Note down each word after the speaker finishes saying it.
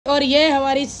और ये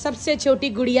हमारी सबसे छोटी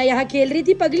गुड़िया यहाँ खेल रही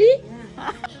थी पगली।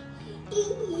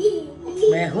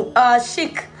 मैं हूँ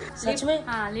आशिक सच में।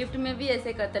 हाँ लिफ्ट में भी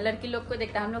ऐसे करता है, लड़की लोग को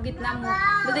देखता है। हम लोग इतना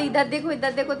तो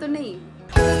इधर देखो तो नहीं।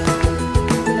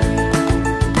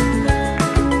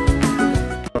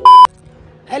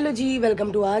 Hello ji,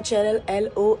 welcome to our channel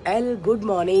LOL। Good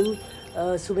morning.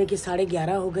 सुबह के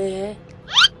 11:30 हो गए हैं।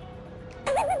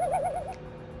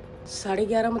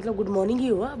 11:30 मतलब गुड मॉर्निंग ही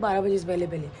हुआ, 12 बजे से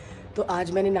पहले। तो आज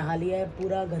मैंने नहा लिया है,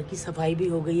 पूरा घर की सफाई भी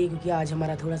हो गई है क्योंकि आज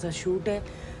हमारा थोड़ा सा शूट है,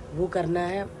 वो करना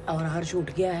है। और हर्ष उठ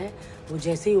गया है, वो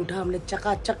जैसे ही उठा हमने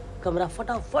चकाचक कमरा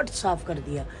फटाफट साफ कर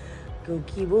दिया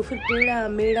क्योंकि वो फिर टेढ़ा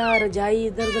मेढ़ा रजाई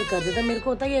इधर उधर कर देता। मेरे को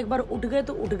होता है कि एक बार उठ गए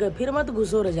तो उठ गए, फिर मत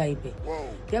घुसो रजाई पे,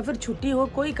 या फिर छुट्टी हो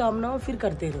कोई काम ना हो फिर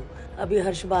करते रहो। अभी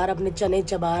हर्ष बाहर अपने चने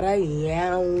चबा रहा है,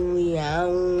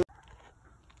 याऊं।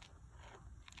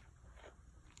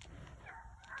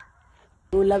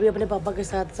 गोला भी अपने पापा के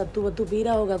साथ सत्तू वत्तू पी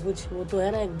रहा होगा कुछ, वो तो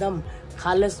है ना एकदम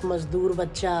खालस मजदूर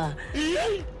बच्चा।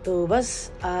 तो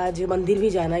बस आज मंदिर भी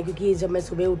जाना है क्योंकि जब मैं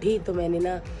सुबह उठी तो मैंने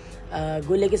ना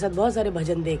गोले के साथ बहुत सारे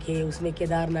भजन देखे, उसमें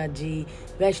केदारनाथ जी,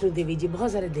 वैष्णो देवी जी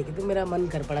बहुत सारे देखे, तो मेरा मन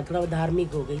कर पड़ा, थोड़ा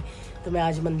धार्मिक हो गई। तो मैं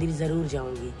आज मंदिर ज़रूर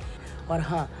जाऊंगी। और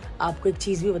हाँ, आपको एक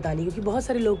चीज़ भी बतानी, क्योंकि बहुत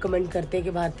सारे लोग कमेंट करते हैं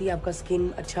कि भारती आपका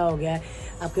स्किन अच्छा हो गया है,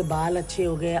 आपके बाल अच्छे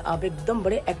हो गए, आप एकदम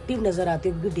बड़े एक्टिव नज़र आते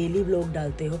हो क्योंकि डेली व्लॉग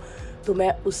डालते हो। तो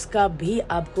मैं उसका भी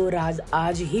आपको राज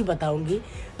आज ही बताऊंगी।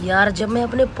 यार जब मैं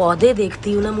अपने पौधे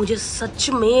देखती हूँ ना, मुझे सच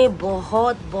में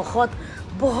बहुत बहुत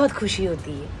बहुत खुशी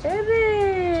होती है।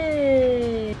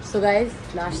 अरे सो गाइस,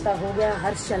 नाश्ता हो गया,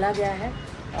 हर्ष चला गया है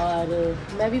और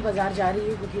मैं भी बाजार जा रही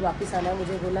हूँ क्योंकि वापस आना है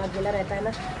मुझे। गोला अकेला रहता है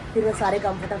ना, फिर मैं सारे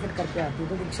काम फटाफट करके आती हूँ।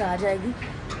 तो दीक्षा आ जाएगी,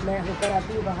 मैं होकर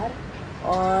आती हूँ बाहर।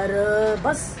 और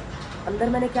बस अंदर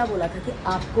मैंने क्या बोला था कि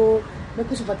आपको मैं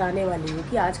कुछ बताने वाली हूँ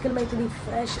कि आजकल मैं इतनी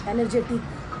फ्रेश एनर्जेटिक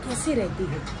कैसे रहती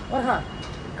हूँ। और हाँ,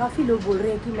 काफ़ी लोग बोल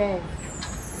रहे हैं कि मैं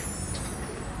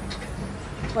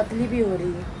पतली भी हो रही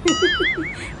हूँ।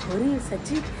 हो रही है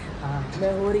सच्ची? हाँ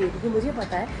मैं हो रही हूँ क्योंकि मुझे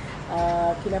पता है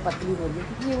कि मैं पतली हो रही हूँ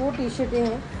क्योंकि ये वो टी शर्टें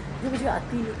हैं जो मुझे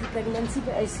आती नहीं थी। प्रेगनेंसी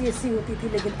पे ऐसी होती थी,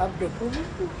 लेकिन अब देखो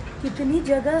कितनी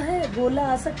जगह है, गोला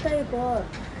आ सकता है एक और।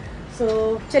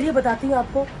 सो चलिए बताती हूँ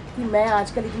आपको कि मैं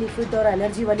आजकल इतनी फिट और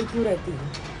एनर्जी वाली क्यों रहती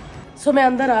हूँ। सो मैं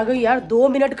अंदर आ गई। यार 2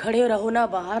 मिनट खड़े रहो ना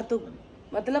बाहर तो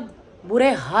मतलब बुरे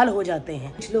हाल हो जाते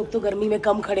हैं। कुछ लोग तो गर्मी में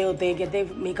कम खड़े होते हैं, कहते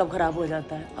हैं मेकअप खराब हो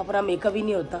जाता है। अपना मेकअप ही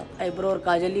नहीं होता, आईब्रो और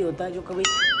काजल ही होता है जो कभी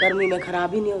गर्मी में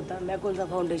खराब ही नहीं होता। मैं कौन सा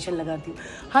फाउंडेशन लगाती हूँ।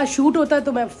 हाँ शूट होता है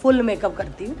तो मैं फुल मेकअप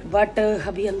करती हूँ, बट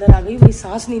अभी अंदर आ गई, मेरी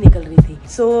सांस नहीं निकल रही थी।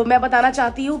 सो मैं बताना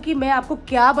चाहती हूँ कि मैं आपको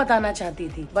क्या बताना चाहती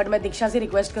थी, बट मैं दीक्षा से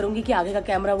रिक्वेस्ट करूंगी कि आगे का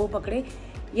कैमरा वो पकड़े।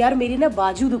 यार मेरी ना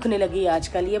बाजू दुखने लगी है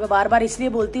आजकल। ये मैं बार बार इसलिए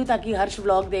बोलती हूँ ताकि हर्ष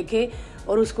व्लॉग देखे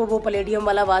और उसको वो प्लेडियम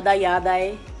वाला वादा याद आए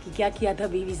कि क्या किया था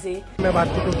बीवी से। मैं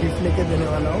भारती को गिफ्ट लेके देने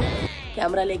वाला हूँ,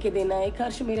 कैमरा लेके देना है।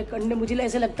 हर्ष मेरे कंधे, मुझे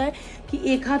ऐसे लगता है कि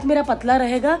एक हाथ मेरा पतला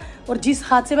रहेगा और जिस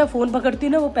हाथ से मैं फोन पकड़ती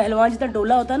हूँ ना, वो पहलवान जितना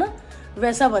डोला होता ना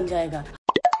वैसा बन जाएगा।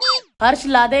 हर्ष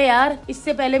ला दे यार,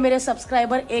 इससे पहले मेरे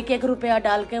सब्सक्राइबर 1-1 रुपया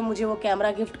डाल के मुझे वो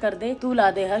कैमरा गिफ्ट कर दे। तू ला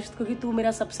दे हर्ष, क्योंकि तू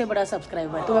मेरा सबसे बड़ा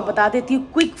सब्सक्राइबर है। तो मैं बता देती हूँ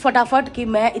क्विक फटाफट कि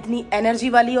मैं इतनी एनर्जी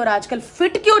वाली और आजकल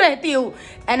फिट क्यों रहती हूँ।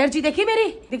 एनर्जी देखी मेरी।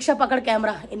 दीक्षा पकड़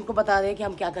कैमरा, इनको बता दे कि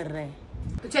हम क्या कर रहे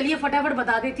हैं। तो चलिए फटाफट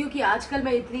बता देती हूँ कि आजकल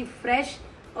मैं इतनी फ्रेश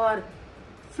और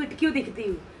फिट क्यों दिखती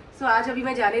हूँ। सो आज अभी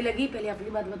मैं जाने लगी, पहले अपनी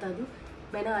बात बता दूँ,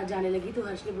 मैं ना आज जाने लगी तो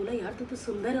हर्ष ने बोला यार तू तो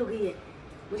सुंदर हो गई है।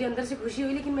 मुझे अंदर से खुशी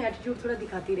हुई, लेकिन मैं एटीट्यूड थोड़ा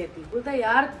दिखाती रहती हूँ। बोलता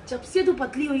यार जब से तू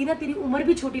पतली हुई ना, तेरी उम्र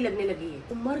भी छोटी लगने लगी है।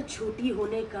 उम्र छोटी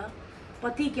होने का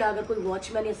पति क्या, अगर कोई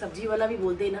वॉचमैन या सब्जी वाला भी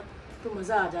बोल दे ना तो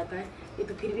मजा आ जाता है। ये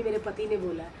तो फिर भी मेरे पति ने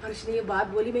बोला है। हर्ष ने ये बात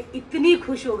बोली, मैं इतनी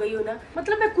खुश हो गई हूँ ना।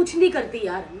 मतलब मैं कुछ नहीं करती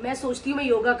यार, मैं सोचती हूँ मैं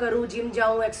योगा करूँ, जिम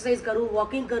जाऊँ, एक्सरसाइज करूँ,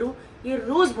 वॉकिंग करूँ, ये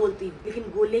रोज बोलती हूँ, लेकिन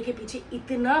गोले के पीछे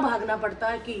इतना भागना पड़ता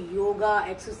है कि योगा,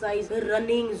 एक्सरसाइज,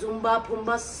 रनिंग, जुम्बा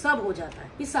फुम्बा सब हो जाता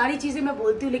है। ये सारी चीजें मैं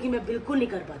बोलती हूँ लेकिन मैं बिल्कुल नहीं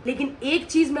कर पाती। लेकिन एक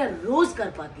चीज मैं रोज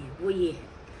कर पाती हूँ, वो ये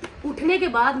है उठने के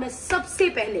बाद मैं सबसे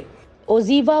पहले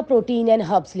ओजिवा प्रोटीन एंड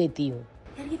हर्ब्स लेती हूँ।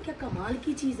 यार ये क्या कमाल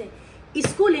की चीज है।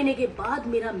 इसको लेने के बाद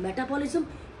मेरा मेटाबॉलिज्म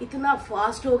इतना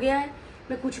फास्ट हो गया है,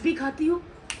 मैं कुछ भी खाती हूँ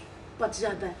पच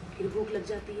जाता है, फिर भूख लग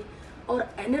जाती है। और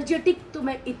एनर्जेटिक तो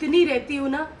मैं इतनी रहती हूँ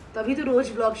ना, तभी तो रोज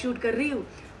ब्लॉग शूट कर रही हूँ।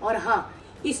 और हाँ,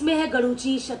 इसमें है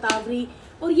गड़ूची, शतावरी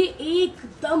और ये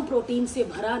एकदम प्रोटीन से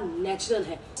भरा नेचुरल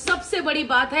है। सबसे बड़ी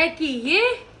बात है कि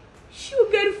ये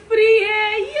शुगर फ्री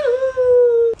है।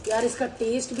 यार इसका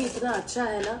टेस्ट भी इतना अच्छा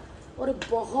है ना, और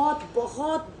बहुत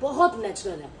बहुत बहुत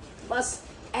नेचुरल है। बस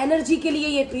एनर्जी के लिए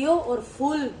ये पियो और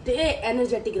फुल डे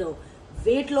एनर्जेटिक रहो।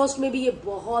 वेट लॉस में भी ये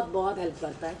बहुत बहुत हेल्प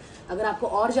करता है। अगर आपको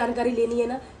और जानकारी लेनी है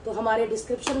ना तो हमारे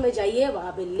डिस्क्रिप्शन में जाइए,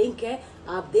 वहां पे लिंक है,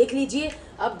 आप देख लीजिए।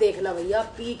 अब देखना भैया,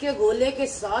 पी के गोले के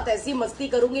साथ ऐसी मस्ती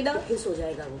करूंगी ना, फिर हो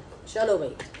जाएगा वो। चलो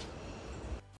भाई,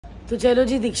 तो चलो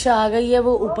जी, दीक्षा आ गई है,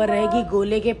 वो ऊपर रहेगी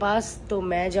गोले के पास, तो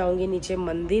मैं जाऊंगी नीचे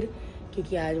मंदिर,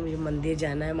 क्योंकि आज मुझे मंदिर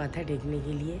जाना है माथा टेकने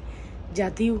के लिए।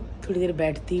 जाती हूँ, थोड़ी देर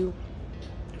बैठती हूँ,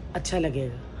 अच्छा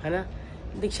लगेगा, है ना।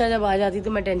 दीक्षा जब आ जाती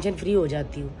तो मैं टेंशन फ्री हो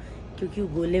जाती हूँ, क्योंकि वो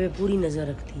गोले में पूरी नजर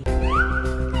रखती है।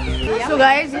 तो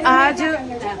गाइस,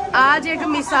 आज एक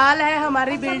मिसाल है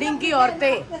हमारी बिल्डिंग की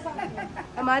औरतें।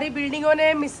 हमारी बिल्डिंगों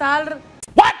ने मिसाल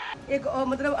एक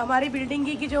मतलब हमारी बिल्डिंग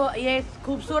की जो ये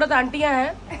खूबसूरत आंटियां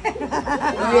हैं,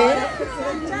 ये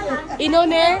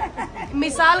इन्होंने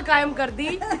मिसाल कायम कर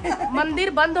दी। मंदिर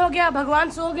बंद हो गया, भगवान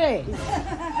सो गए,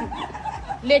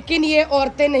 लेकिन ये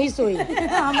औरतें नहीं सोई।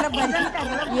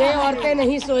 ये औरतें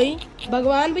नहीं सोई,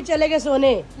 भगवान भी चले गए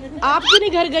सोने। आप क्यों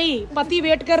नहीं घर गई? पति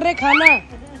वेट कर रहे खाना।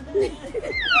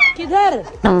 किधर?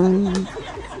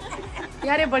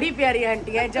 यार ये बड़ी प्यारी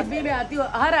आंटी है, जब भी मैं आती हूँ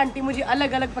हर आंटी मुझे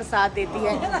अलग अलग प्रसाद देती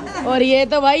है। और ये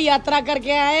तो भाई यात्रा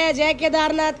करके आए हैं जय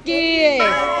केदारनाथ की।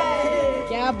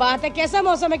 क्या बात है, कैसा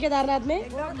मौसम है केदारनाथ में?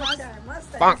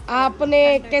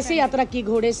 आपने कैसे यात्रा की?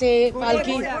 घोड़े से,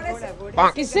 पालकी?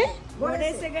 किससे?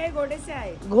 घोड़े से गए, घोड़े से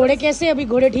आए। घोड़े कैसे? अभी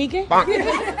घोड़े ठीक है?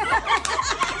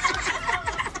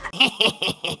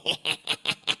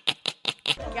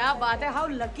 क्या बात है, हाउ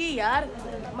लकी यार।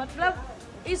 मतलब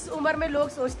इस उम्र में लोग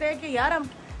सोचते हैं कि यार हम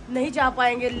नहीं जा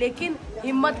पाएंगे, लेकिन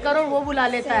हिम्मत करो, वो बुला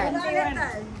लेता है।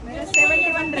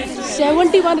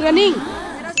 71 रनिंग,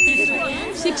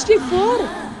 64।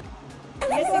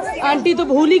 आंटी तो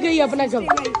भूल ही गई अपना कब।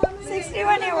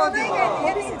 61 है वो भी।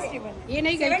 ये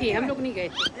नहीं गई थी, हम लोग नहीं गए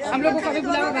थे, हम लोग को कभी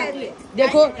बुलावा बाकी है।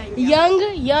 देखो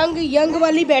यंग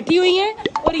वाली बैठी हुई है,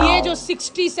 और ये जो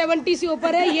 60-70 से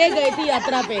ऊपर है ये गई थी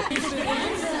यात्रा पे।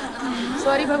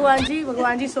 सॉरी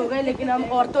भगवान जी सो गए, लेकिन हम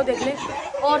औरतों देख ले,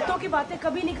 औरतों की बातें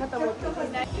कभी नहीं खत्म होती।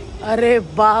 अरे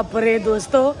बाप रे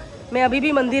दोस्तों, मैं अभी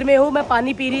भी मंदिर में हूँ, मैं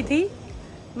पानी पी रही थी,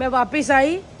 मैं वापस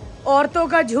आई, औरतों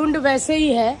का झुंड वैसे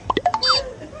ही है।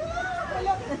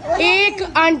 एक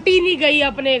आंटी नहीं गई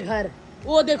अपने घर,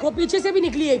 वो देखो पीछे से भी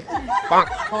निकली एक।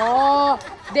 हाँ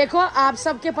देखो, आप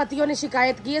सबके पतियों ने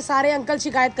शिकायत की है, सारे अंकल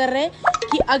शिकायत कर रहे हैं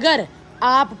कि अगर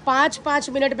आप 5-5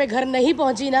 मिनट पे घर नहीं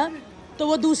पहुंची ना तो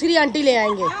वो दूसरी आंटी ले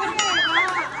आएंगे।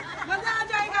 मजा आ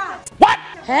जाएगा।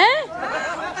 है?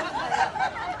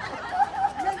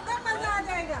 मजा आ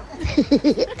जाएगा।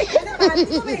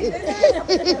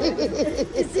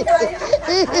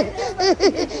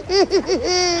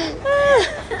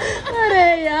 अरे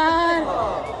यार,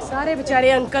 सारे बेचारे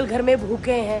अंकल घर में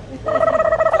भूखे हैं।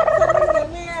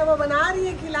 वो बना रही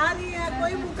है, खिला रही है,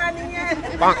 कोई भूखा नहीं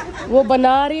है। वो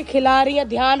बना रही है, खिला रही है,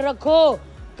 ध्यान रखो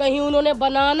कहीं उन्होंने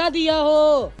बनाना दिया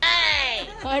हो।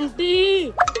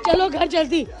 आंटी चलो घर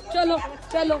जल्दी, चलो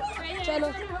चलो चलो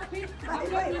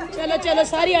चलो चलो,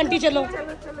 सारी आंटी चलो।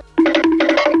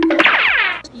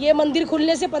 ये मंदिर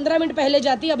खुलने से 15 मिनट पहले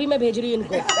जाती, अभी मैं भेज रही हूँ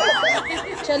इनको।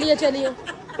 चलिए चलिए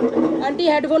आंटी,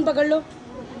 हेडफोन पकड़ लो।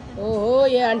 ओहो,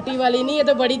 ये आंटी वाली नहीं, ये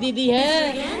तो बड़ी दीदी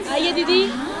है। आइए दीदी,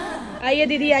 आइए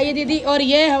दीदी, आइए दीदी। और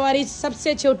ये हमारी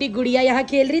सबसे छोटी गुड़िया यहाँ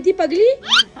खेल रही थी, पगली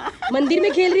मंदिर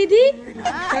में खेल रही थी।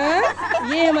 हाँ,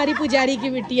 ये हमारी पुजारी की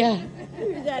बिटिया।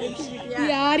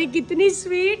 यार कितनी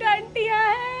स्वीट आंटियाँ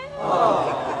हैं।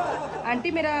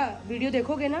 आंटी मेरा वीडियो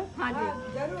देखोगे ना? हाँ जी।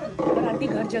 आंटी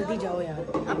घर जल्दी जाओ यार,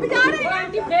 अभी जा रहे हैं।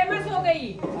 आंटी फेमस हो गई।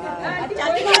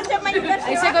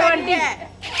 ऐसे करो आंटी।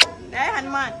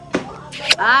 हनुमान।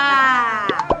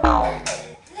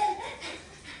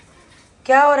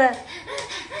 क्या हो रहा है?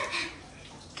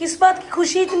 किस बात की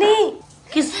खुशी इतनी?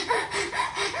 किस?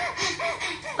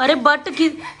 अरे बट की,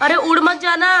 अरे उड़ मत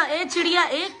जाना। ए चिड़िया,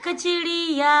 एक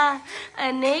चिड़िया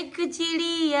अनेक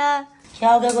चिड़िया। क्या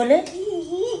हो गया गोले?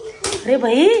 अरे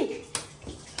भाई,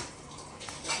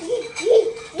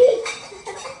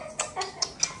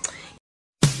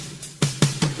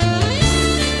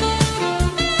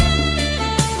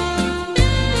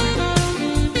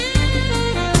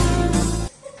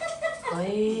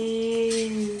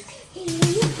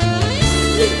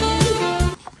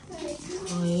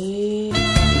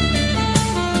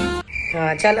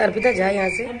 हाँ चल अर्पिता जा यहाँ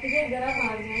से।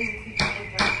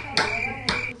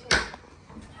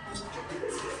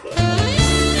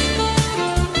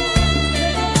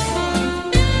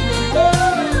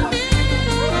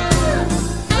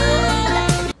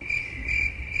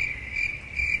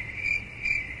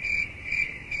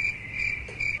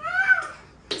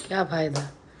 क्या फायदा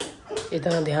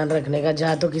इतना ध्यान रखने का,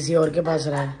 जा तो किसी और के पास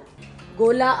रहा है।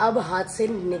 गोला अब हाथ से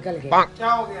निकल गया।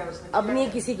 क्या हो गया उसने? अब नहीं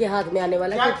किसी के हाथ में आने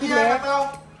वाला, क्या क्योंकि किया है मैं बताओ?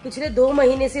 पिछले 2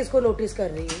 महीने से इसको नोटिस कर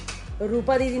रही हूँ।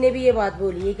 रूपा दीदी ने भी ये बात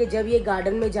बोली है कि जब ये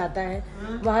गार्डन में जाता है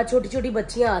वहाँ छोटी छोटी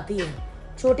बच्चियाँ आती हैं।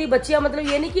 छोटी बच्चियाँ मतलब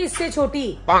ये नहीं कि इससे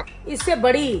छोटी, इससे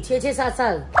बड़ी 6-7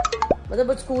 साल, मतलब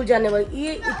वो स्कूल जाने वाली।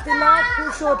 ये इतना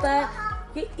खुश होता है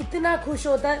कि इतना खुश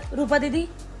होता है। रूपा दीदी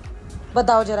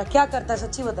बताओ जरा क्या करता है,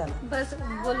 सच्ची बताना। बस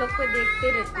वो लोग को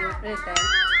देखते रहता है।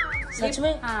 सच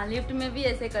में? हाँ, लिफ्ट में भी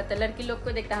ऐसे करता है, लड़की लोग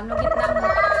को देखता है। हम लोग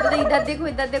इतना तो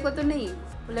इधर देखो तो नहीं,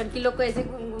 वो लड़की लोग को ऐसे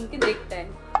घूम घूम के देखता है।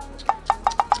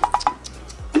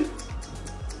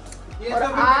 और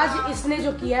आज इसने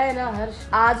जो किया है ना हर्ष,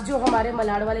 आज जो हमारे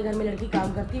मलाड़ वाले घर में लड़की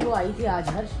काम करती है वो आई थी आज।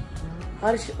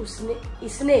 हर्ष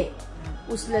इसने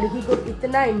उस लड़की को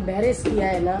इतना एम्बेरस किया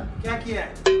है ना। क्या किया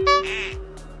है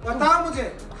बताओ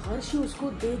मुझे। हर्ष उसको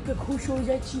देख के खुश हो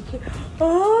जाए, चीखे,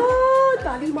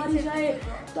 ताली मारी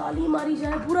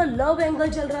जाए, पूरा लव एंगल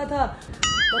चल रहा था।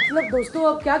 मतलब दोस्तों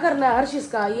अब क्या करना है हर्ष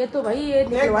इसका, ये तो भाई ये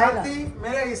निकलवाएगा।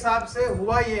 मेरे हिसाब से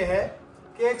हुआ ये है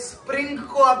कि एक स्प्रिंग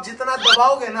को आप जितना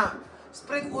दबाओगे ना,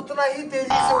 स्प्रिंग उतना ही तेजी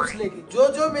से उछलेगी। जो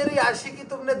जो मेरी आशिकी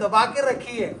तुमने दबा के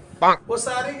रखी है वो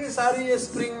सारी की सारी ये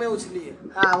स्प्रिंग में उछली है।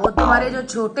 हाँ, वो तुम्हारे जो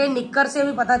छोटे निक्कर से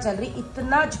भी पता चल रही।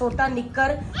 इतना छोटा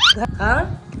निक्कर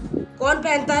हाँ कौन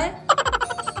पहनता है?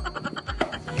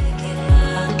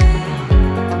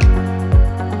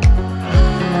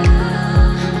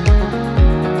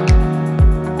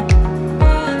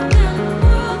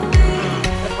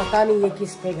 पता नहीं ये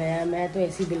किस पे गया है, मैं तो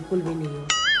ऐसी बिल्कुल भी नहीं हूँ।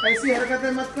 ऐसी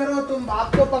हरकतें मत करो, तुम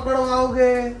बाप को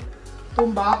पकड़वाओगे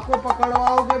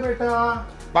बेटा,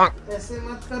 ऐसे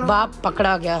मत करो। बाप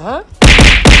पकड़ा गया? हाँ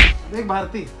देख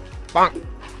भारती,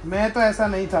 मैं तो ऐसा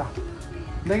नहीं था,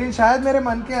 लेकिन शायद मेरे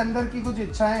मन के अंदर की कुछ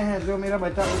इच्छाएं हैं जो मेरा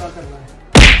बच्चा पूरा कर रहा है।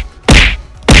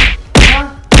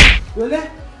 गोले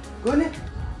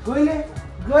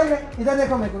इधर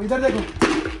देखो, मेरे को इधर देखो,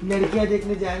 लड़कियां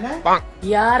देखने जाए ना।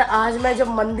 यार आज मैं जब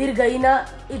मंदिर गई ना,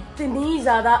 इतनी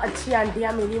ज्यादा अच्छी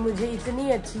आंटियां मिली मुझे,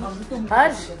 इतनी अच्छी।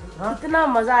 हर्ष इतना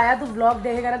मजा आया, तू ब्लॉग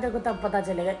देखेगा ना तेरे को तब पता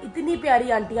चलेगा। इतनी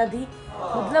प्यारी आंटियां थी,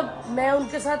 मतलब मैं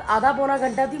उनके साथ आधा पौना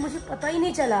घंटा थी, मुझे पता ही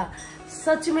नहीं चला।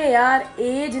 सच में यार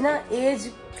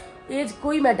एज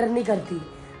कोई मैटर नहीं करती।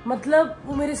 मतलब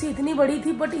वो मेरे से इतनी बड़ी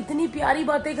थी बट इतनी प्यारी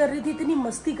बातें कर रही थी, इतनी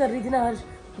मस्ती कर रही थी ना हर्ष,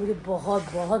 मुझे बहुत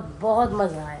बहुत बहुत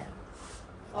मजा आया।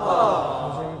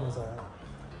 मुझे भी मजा आया।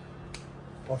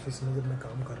 ऑफिस में जब मैं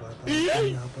काम कर रहा था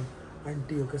यहाँ पर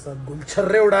आंटियों के साथ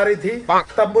गुलछर्रे उड़ा रही थी,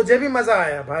 तब मुझे भी मजा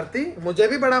आया। भारती, मुझे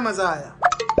भी बड़ा मजा आया।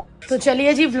 तो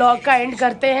चलिए जी व्लॉग का एंड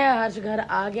करते हैं। हर्ष घर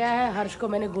आ गया है। हर्ष को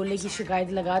मैंने गोले की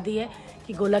शिकायत लगा दी है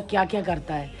कि गोला क्या क्या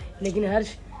करता है, लेकिन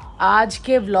हर्ष आज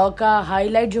के व्लॉग का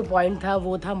हाईलाइट जो पॉइंट था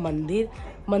वो था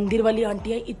मंदिर वाली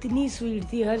आंटियाँ इतनी स्वीट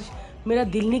थी। हर्ष मेरा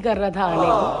दिल नहीं कर रहा था आने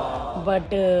को,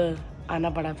 बट आना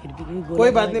पड़ा फिर भी, क्योंकि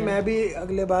कोई बात नहीं, मैं भी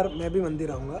अगले बार मैं भी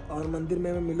मंदिर आऊंगा और मंदिर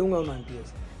में मैं मिलूंगा उन आंटियों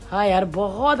से। हाँ यार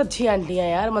बहुत अच्छी आंटियाँ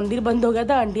यार, मंदिर बंद हो गया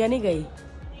था आंटियाँ नहीं गई।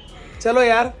 चलो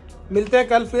यार मिलते हैं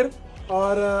कल फिर,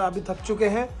 और अभी थक चुके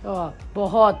हैं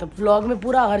बहुत। व्लॉग में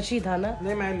पूरा हर्ष ही था ना।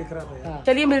 नहीं, मैं लिख रहा था यार।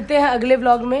 चलिए मिलते हैं अगले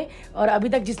व्लॉग में, और अभी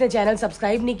तक जिसने चैनल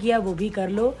सब्सक्राइब नहीं किया वो भी कर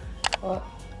लो। और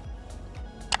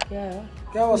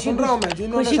क्या सुन रहा हूँ मैं,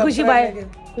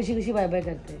 खुशी बाय बाय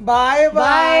करते हैं। बाय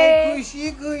बाय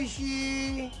खुशी।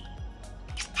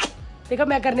 देखो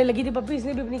मैं करने लगी थी पप्पी,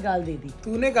 इसने भी अपनी गाल दे दी।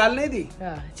 तूने गाल नहीं दी।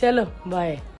 हाँ चलो बाय।